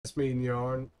That's mean,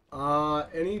 Yarn.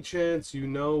 Any chance you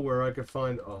know where I could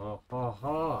find...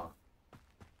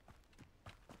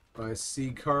 I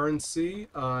see currency.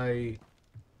 I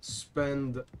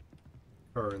spend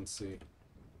currency.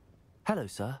 Hello,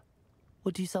 sir.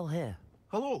 What do you sell here?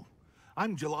 Hello,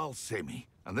 I'm Jalal Semi,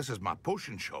 and this is my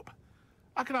potion shop.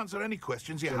 I can answer any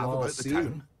questions you have Jalal about the Semi.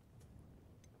 town.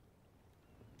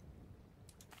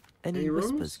 Any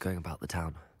rooms? whispers going about the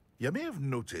town? You may have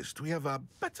noticed we have a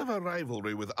bit of a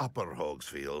rivalry with Upper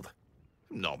Hogsfield.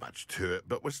 Not much to it,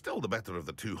 but we're still the better of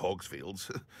the two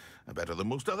Hogsfields. Better than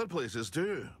most other places,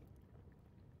 too.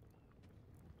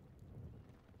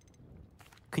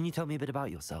 Can you tell me a bit about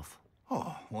yourself?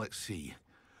 Oh, let's see.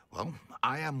 Well,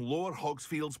 I am Lower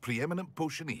Hogsfield's preeminent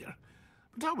potioneer.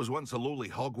 But I was once a lowly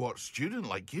Hogwarts student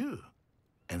like you.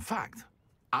 In fact,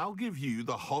 I'll give you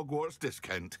the Hogwarts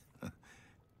discount.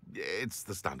 It's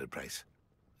the standard price.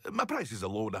 My prices are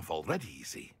low enough already, you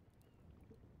see.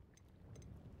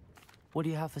 What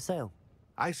do you have for sale?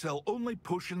 I sell only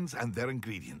potions and their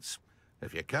ingredients.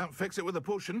 If you can't fix it with a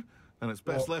potion, then it's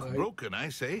best left broken, I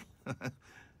say.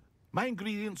 My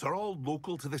ingredients are all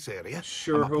local to this area.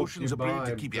 Sure and my hope potions you are brewed buy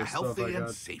to keep you the stuff healthy I and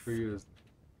got safe. for you to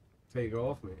take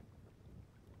off me.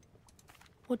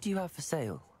 What do you have for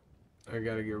sale? I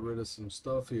gotta get rid of some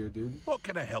stuff here, dude. What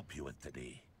can I help you with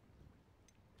today?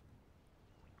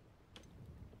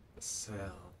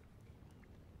 Sell.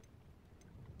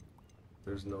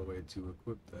 There's no way to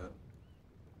equip that.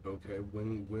 Okay,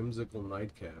 whimsical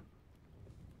nightcap.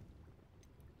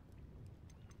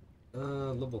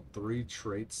 Level 3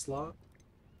 trait slot.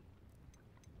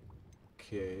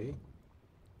 Okay.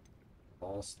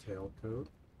 False tailcoat.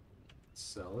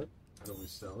 Sell it. How do we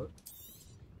sell it?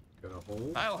 Gotta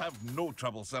hold. I'll have no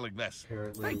trouble selling this.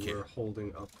 Apparently Thank we're you.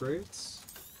 holding upgrades.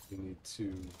 We need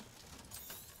to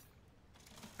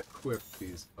equip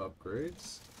these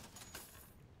upgrades.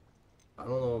 I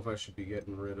don't know if I should be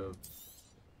getting rid of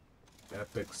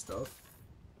epic stuff.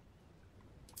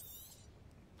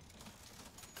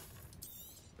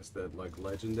 Is that like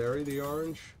legendary, the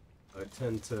orange? I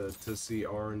tend to see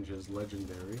orange as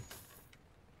legendary.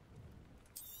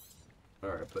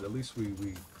 Alright, but at least we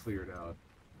cleared out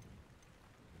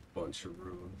a bunch of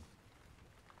room.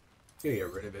 Gonna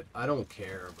get rid of it. I don't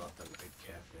care about the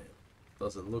nightcap, man.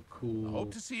 Doesn't look cool. I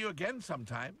hope to see you again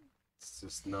sometime. It's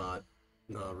just not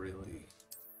really.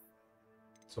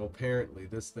 So apparently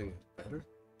this thing is better.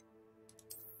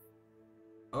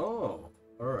 Oh,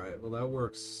 alright. Well, that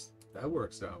works. That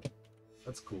works out.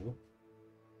 That's cool.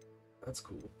 That's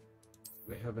cool. Do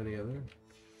they have any other?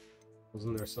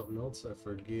 Wasn't there something else? I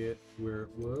forget where it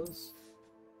was.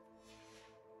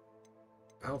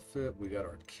 Outfit. We got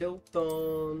our kilt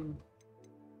on.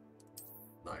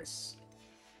 Nice.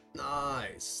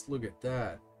 Nice. Look at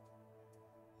that.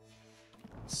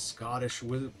 Scottish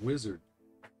wizard.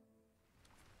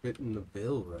 Fitting the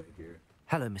bill right here.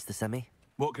 Hello, Mr. Semi.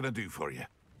 What can I do for you?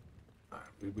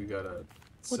 Alright, we gotta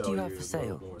What sell do you have you for a sale?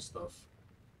 little more stuff.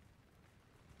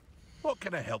 What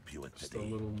can I help you with Just today? a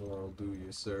little more will do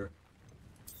you, sir.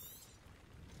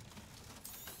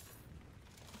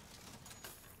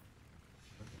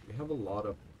 We have a lot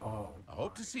of... Oh, I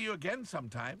hope to see you again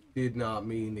sometime. did not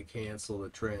mean to cancel the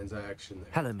transaction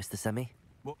there. Hello, Mr. Semi.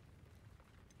 What?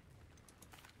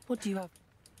 What do you have?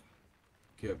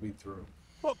 Get me through.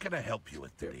 What can I help you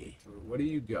with Get me today? through. What do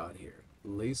you got here?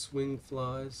 Lacewing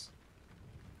flies.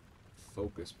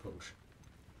 Focus potion.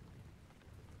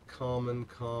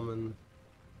 Common.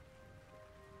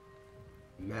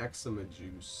 Maxima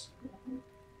juice.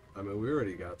 I mean, we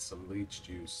already got some leech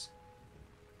juice.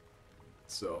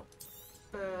 So,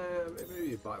 maybe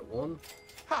you buy one.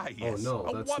 Ah, yes. no,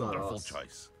 a that's not wonderful us.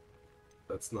 choice.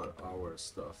 That's not our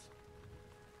stuff.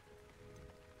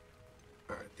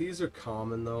 Alright, these are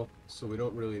common though, so we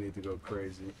don't really need to go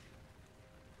crazy.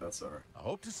 That's alright. I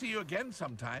hope to see you again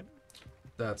sometime.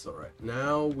 That's alright.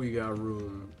 Now we got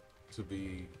room to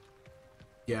be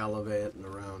gallivanting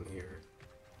around here.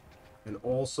 And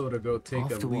also to go take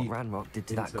After a what leap Ranrock did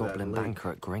to that into goblin lake.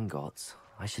 banker at Gringotts,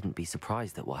 I shouldn't be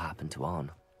surprised at what happened to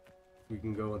Arn. We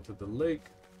can go into the lake.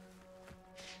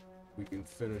 We can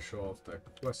finish off that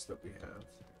quest that we have.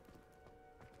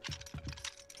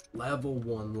 Level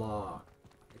 1 lock.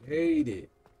 I hate it.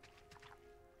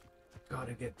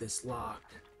 Gotta get this lock.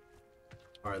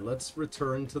 Alright, let's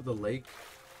return to the lake.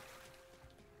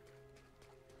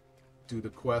 Do the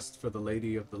quest for the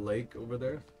Lady of the Lake over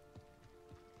there.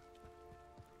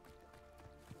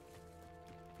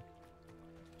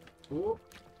 Oh.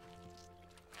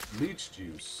 Leech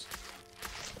juice.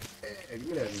 Hey, give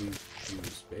me that leech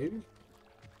juice, baby.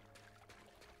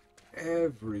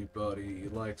 Everybody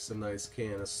likes a nice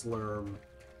can of Slurm.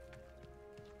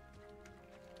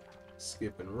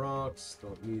 Skipping rocks,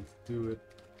 don't need to do it.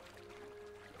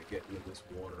 Get into this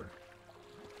water.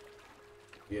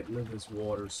 Get into this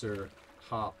water, sir.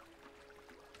 Hop.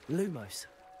 Lumos.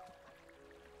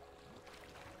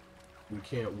 We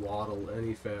can't waddle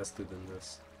any faster than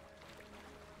this.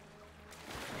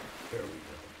 There we go.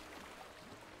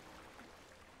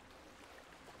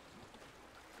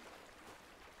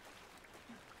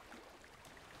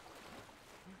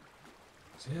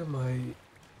 So yeah, my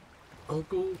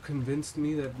uncle convinced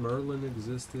me that Merlin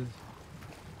existed,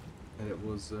 and it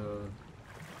was a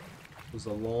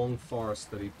long farce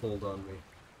that he pulled on me.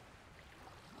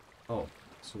 Oh,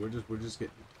 so we're just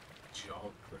getting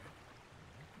jumped, right?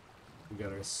 We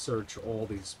gotta search all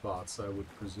these spots, I would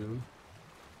presume.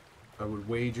 I would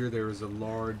wager there is a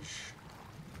large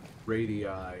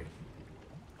radii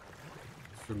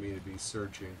for me to be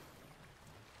searching.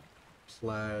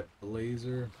 Plaid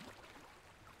blazer.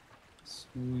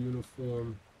 School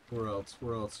uniform. Where else?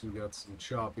 Where else? We got some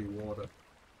choppy water.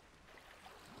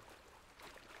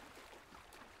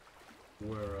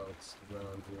 Where else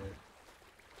around here?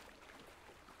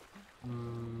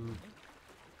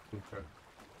 Okay.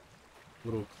 A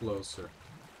little closer.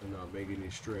 I'm not making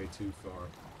you stray too far.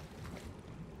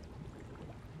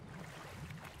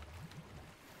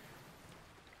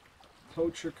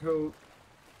 Poacher coat.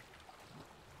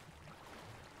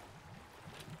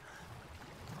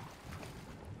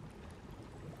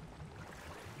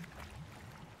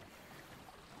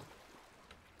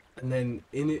 And then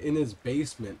in his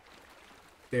basement,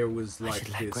 there was like I should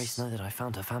let Grace know that I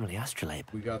found her family astrolabe.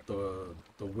 We got the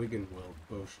Wiggenweld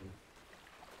potion.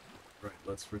 Right,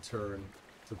 let's return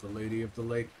to the Lady of the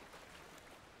Lake.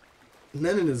 And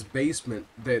then in his basement,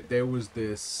 there was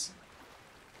this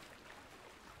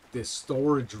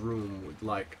storage room with,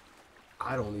 like,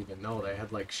 I don't even know. They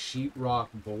had like sheetrock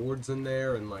boards in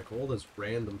there and like all this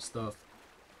random stuff.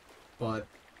 But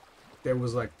there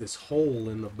was like this hole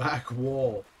in the back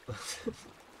wall.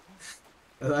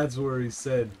 And that's where he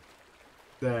said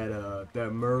that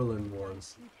that Merlin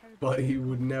was. But he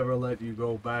would never let you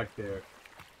go back there.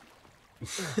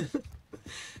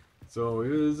 So it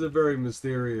was a very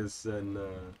mysterious and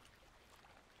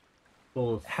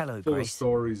full of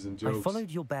stories and jokes. I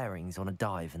followed your bearings on a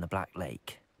dive in the Black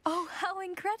Lake. Oh, how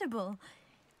incredible!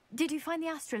 Did you find the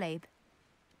astrolabe?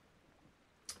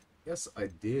 Yes, I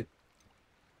did.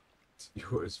 It's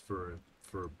yours for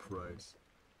a price.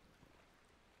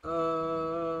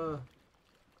 What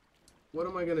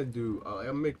am I gonna do?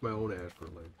 I'll make my own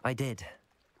astrolabe. I did.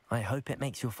 I hope it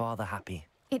makes your father happy.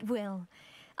 It will.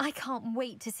 I can't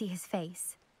wait to see his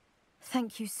face.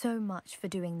 Thank you so much for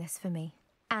doing this for me.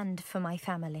 And for my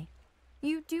family.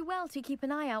 You do well to keep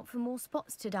an eye out for more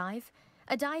spots to dive.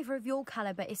 A diver of your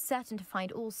caliber is certain to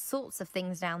find all sorts of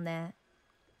things down there.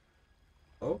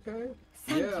 Okay.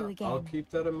 Thank you again. I'll keep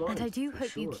that in mind. And I do hope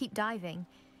sure. you keep diving.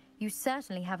 You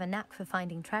certainly have a knack for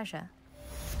finding treasure.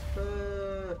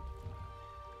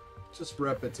 Just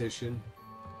repetition.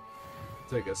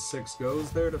 Take us 6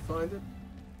 goes there to find it.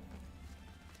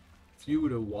 If you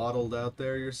would have waddled out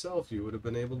there yourself, you would have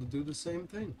been able to do the same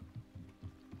thing.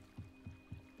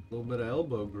 A little bit of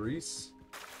elbow grease.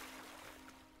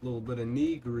 A little bit of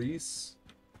knee grease.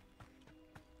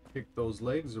 Kick those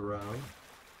legs around.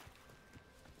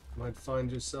 Might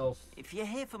find yourself if you're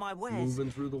here for my wares, moving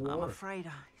through the water. I'm afraid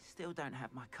I still don't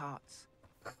have my carts.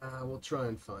 We'll try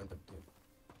and find them, dude.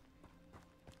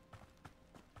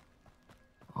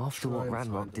 After what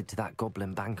Ranrock did to that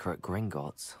goblin banker at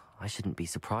Gringotts, I shouldn't be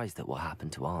surprised at what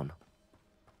happened to Arn.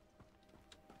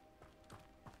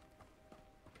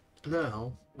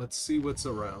 Now, let's see what's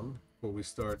around before we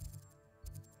start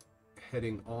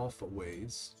heading off a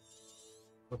ways.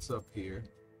 What's up here?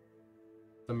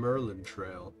 The Merlin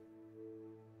Trail.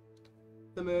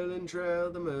 The Merlin Trail,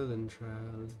 the Merlin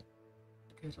Trail.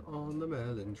 Get on the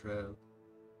Merlin Trail.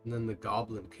 And then the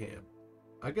Goblin Camp.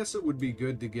 I guess it would be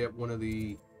good to get one of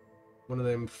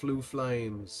them Flue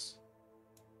Flames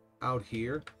out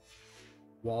here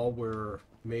while we're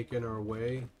making our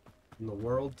way in the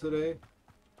world today.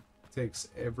 Takes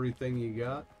everything you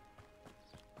got.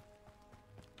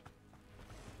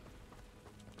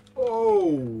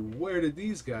 Oh, where did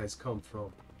these guys come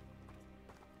from?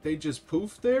 They just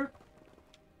poofed there?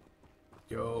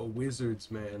 Yo, wizards,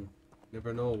 man.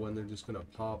 Never know when they're just gonna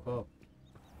pop up.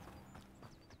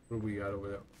 What do we got over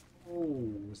there?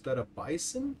 Oh, is that a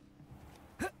bison?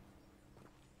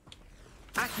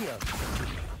 Accio!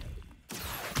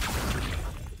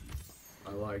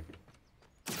 I like it.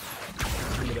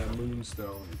 Give me that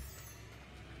moonstone.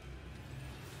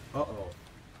 Uh-oh.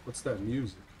 What's that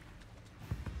music?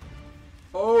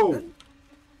 Oh!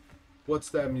 What's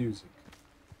that music?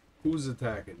 Who's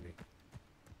attacking me?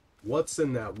 What's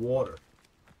in that water?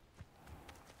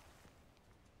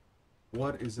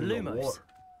 What is in the water?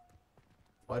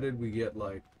 Why did we get,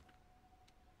 like,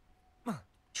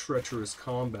 treacherous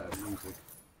combat music?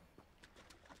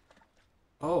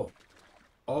 Oh.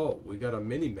 Oh, we got a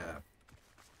mini-map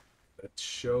that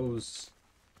shows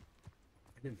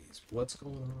enemies. What's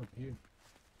going on here?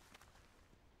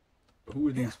 Who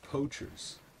are these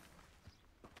poachers?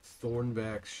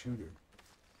 Thornback shooter.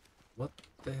 What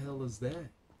the hell is that?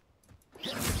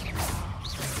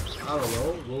 I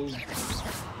don't know.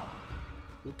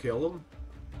 We'll kill him.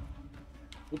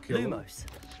 We'll kill him.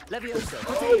 Leviosa.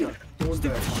 Oh,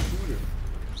 Thornback shooter.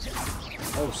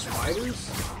 Oh, spiders?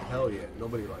 Hell yeah.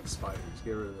 Nobody likes spiders.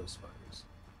 Get rid of those spiders.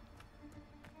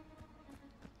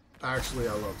 Actually,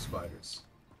 I love spiders.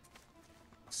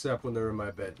 Except when they're in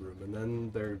my bedroom, and then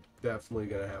they're definitely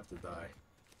gonna have to die.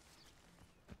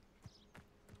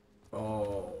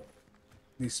 Oh.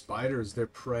 These spiders, they're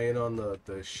preying on the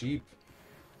sheep.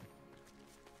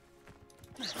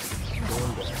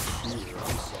 Thornback shooter,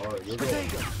 I'm sorry. You're going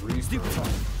to reaper.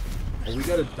 And we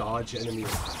gotta dodge enemy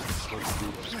attacks. Let's do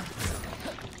that.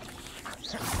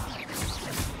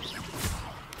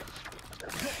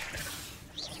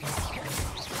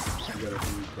 We gotta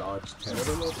do dodge 10 of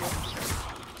them, okay?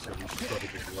 So we should probably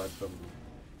just let them...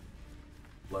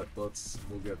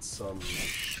 We'll get some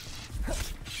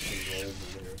rolls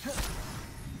in there.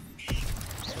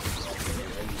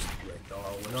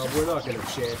 Oh, we're not gonna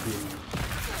champion.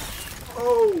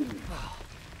 Oh!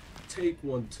 Take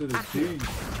one to the D.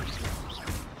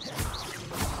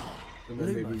 And then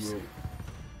maybe we'll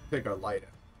pick our light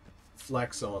out.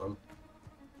 Flex on them.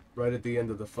 Right at the end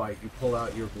of the fight, you pull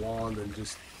out your wand and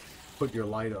just put your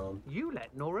light on. You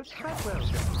let Nora Treadwell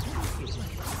go.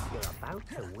 You're about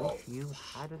to wish you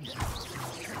hadn't.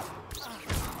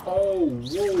 Oh,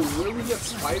 whoa, where do we get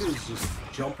spiders just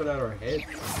jumping at our head?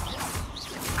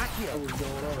 What was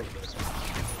going on with this?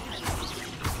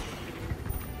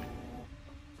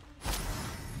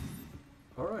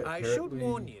 Alright, I should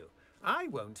warn you, I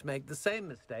won't make the same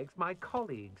mistakes my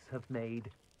colleagues have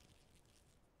made.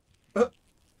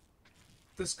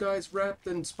 This guy's wrapped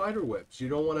in spider webs. You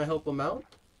don't want to help him out?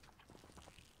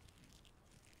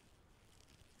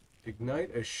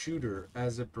 Ignite a shooter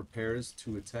as it prepares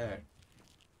to attack.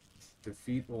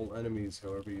 Defeat all enemies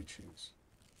however you choose.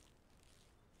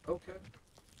 Okay.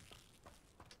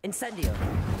 Incendio.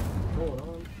 What's going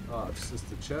on? Ah, it's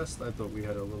just a chest. I thought we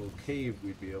had a little cave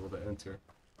we'd be able to enter.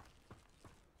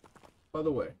 By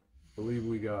the way, I believe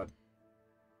we got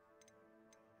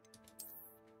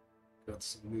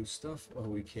some new stuff. Oh,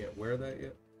 we can't wear that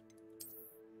yet.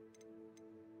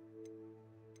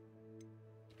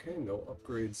 Okay, no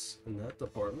upgrades in that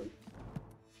department.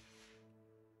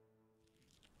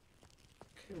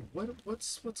 Okay,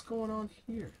 what's going on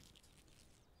here?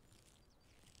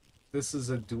 This is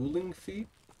a dueling feat?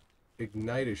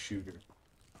 Ignite a shooter.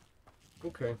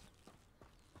 Okay.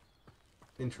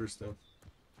 Interesting.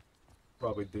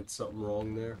 Probably did something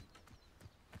wrong there.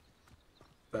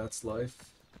 That's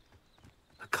life.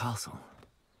 A castle.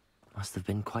 Must have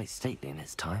been quite stately in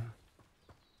its time.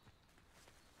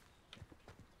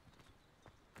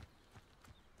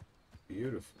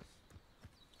 Beautiful.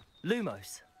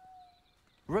 Lumos.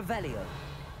 Revelio.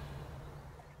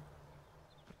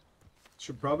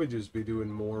 Should probably just be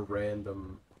doing more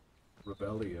random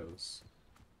Rebellios.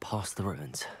 Past the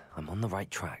ruins. I'm on the right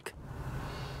track.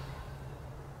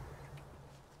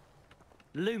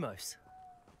 Lumos.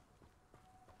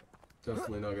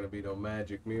 Definitely not gonna be no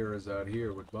magic mirrors out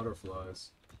here with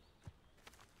butterflies.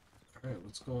 Alright,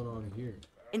 what's going on here?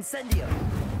 Incendio.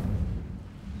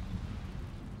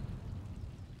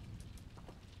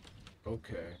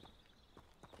 Okay.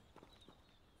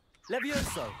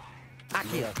 Levioso.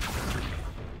 Accio.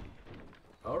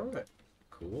 Alright.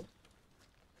 Cool.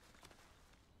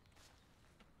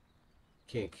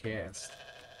 Can't cast.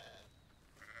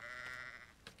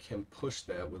 Can push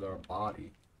that with our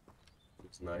body.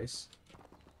 It's nice.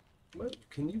 What?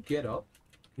 Can you get up?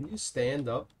 Can you stand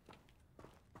up?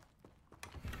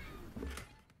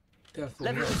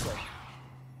 Definitely. Levioso.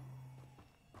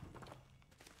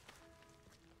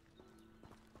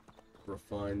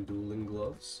 Refined dueling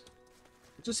gloves.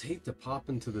 I just hate to pop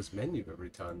into this menu every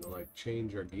time to like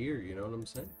change our gear, you know what I'm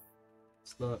saying?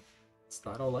 It's not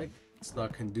I don't like it. It's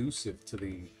not conducive to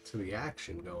the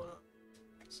action going on.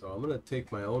 So I'm gonna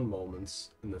take my own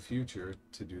moments in the future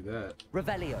to do that.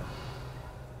 Revelio.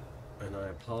 And I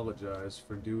apologize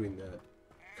for doing that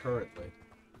currently.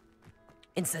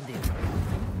 Incendio.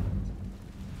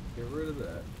 Get rid of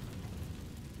that.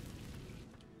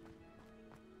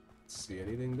 See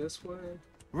anything this way?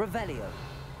 Revelio.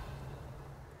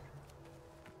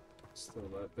 Still,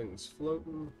 that thing's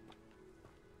floating.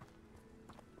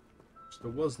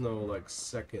 There was no, like,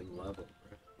 second level,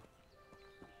 right?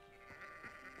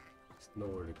 There's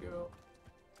nowhere to go.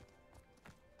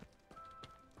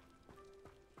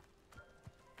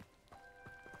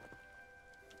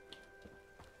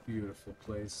 Beautiful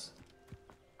place.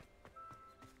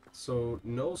 So,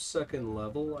 no second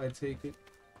level, I take it?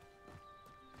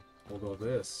 Although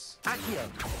this... Accio!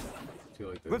 I feel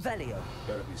like there's Revelio!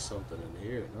 gotta be something in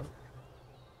here, no?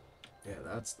 Yeah,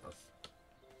 that stuff.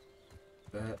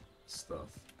 That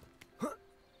stuff.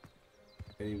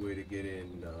 Any way to get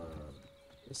in,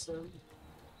 this end?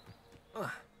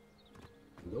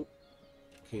 Nope.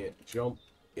 Can't jump.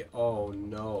 Yeah, oh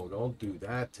no, don't do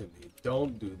that to me.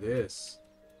 Don't do this.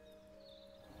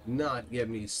 Not get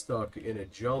me stuck in a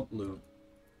jump loop.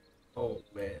 Oh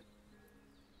man.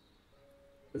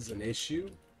 This is an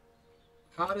issue?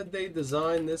 How did they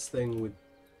design this thing with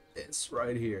this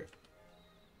right here?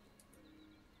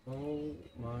 Oh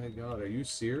my god, are you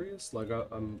serious? Like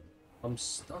I'm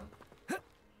stuck.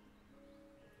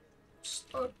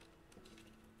 Stuck.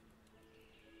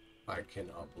 I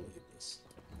cannot believe this.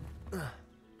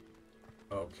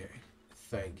 Okay,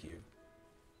 thank you.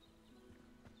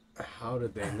 How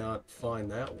did they not find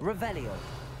that one? Revelio!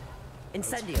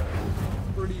 Incendio!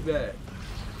 Pretty bad.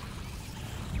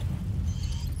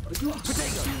 Are you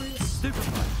serious?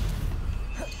 Stupefy!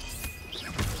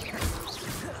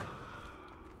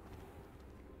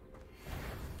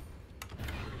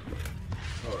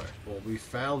 Alright, well we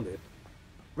found it.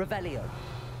 Revelio!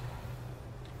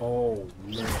 Oh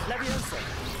man. Levioso!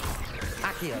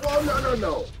 Accio! Oh no no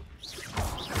no!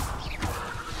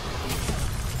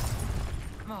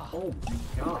 Oh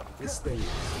my god, this thing is...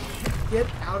 Get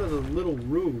out of the little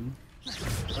room.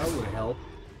 That would help.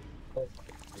 Oh,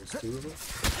 there's two of them.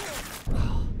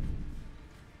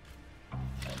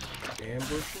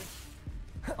 Ambushing?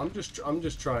 I'm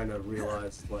just trying to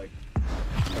realize, like,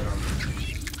 that I'm...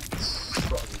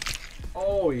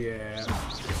 Oh yeah,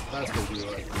 that's what we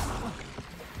like.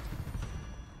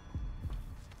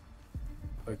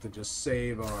 Like to just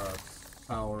save our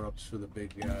power-ups for the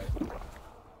big guy.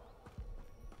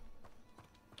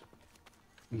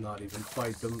 Not even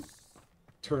fight them.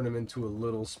 Turn him into a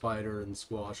little spider and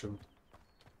squash him.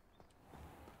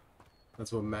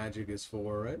 That's what magic is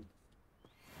for, right?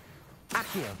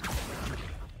 Accio!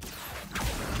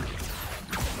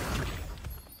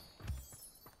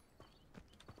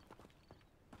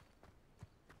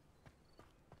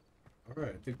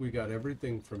 Alright, I think we got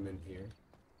everything from in here.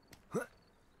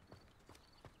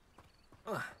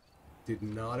 Did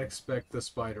not expect the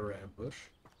spider ambush.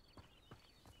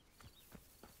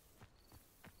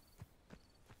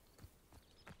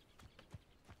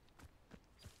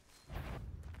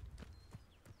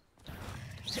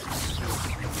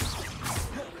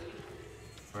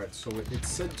 Alright, so it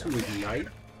said to ignite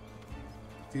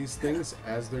these things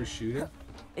as they're shooting.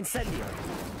 Incendio!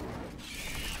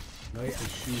 Ignite the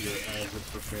shooter as it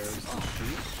prepares to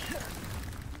shoot.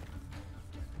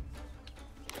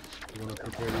 You want to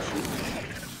prepare to shoot?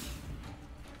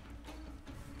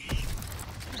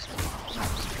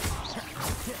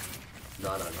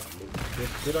 No.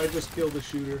 Did I just kill the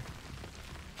shooter?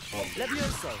 Oh,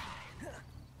 Levioso!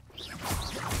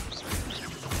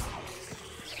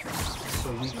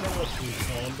 so we got some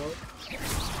combo.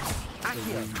 So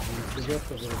we forget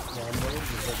the little combo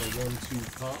with like a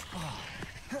 1-2 pop.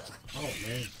 Oh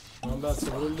man, combat's a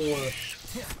little more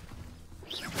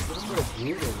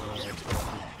brutal than I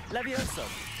expected. Levioso!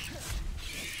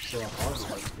 For a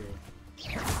Hogwarts game.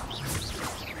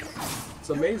 It's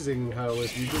amazing how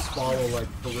if you just follow like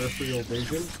peripheral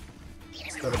vision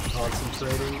instead of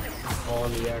concentrating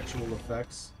on the actual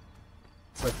effects,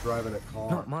 it's like driving a car.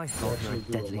 Not my fault You you're a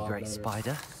actually do deadly lot great better.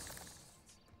 spider.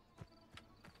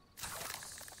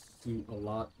 Do a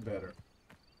lot better.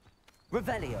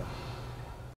 Revelio!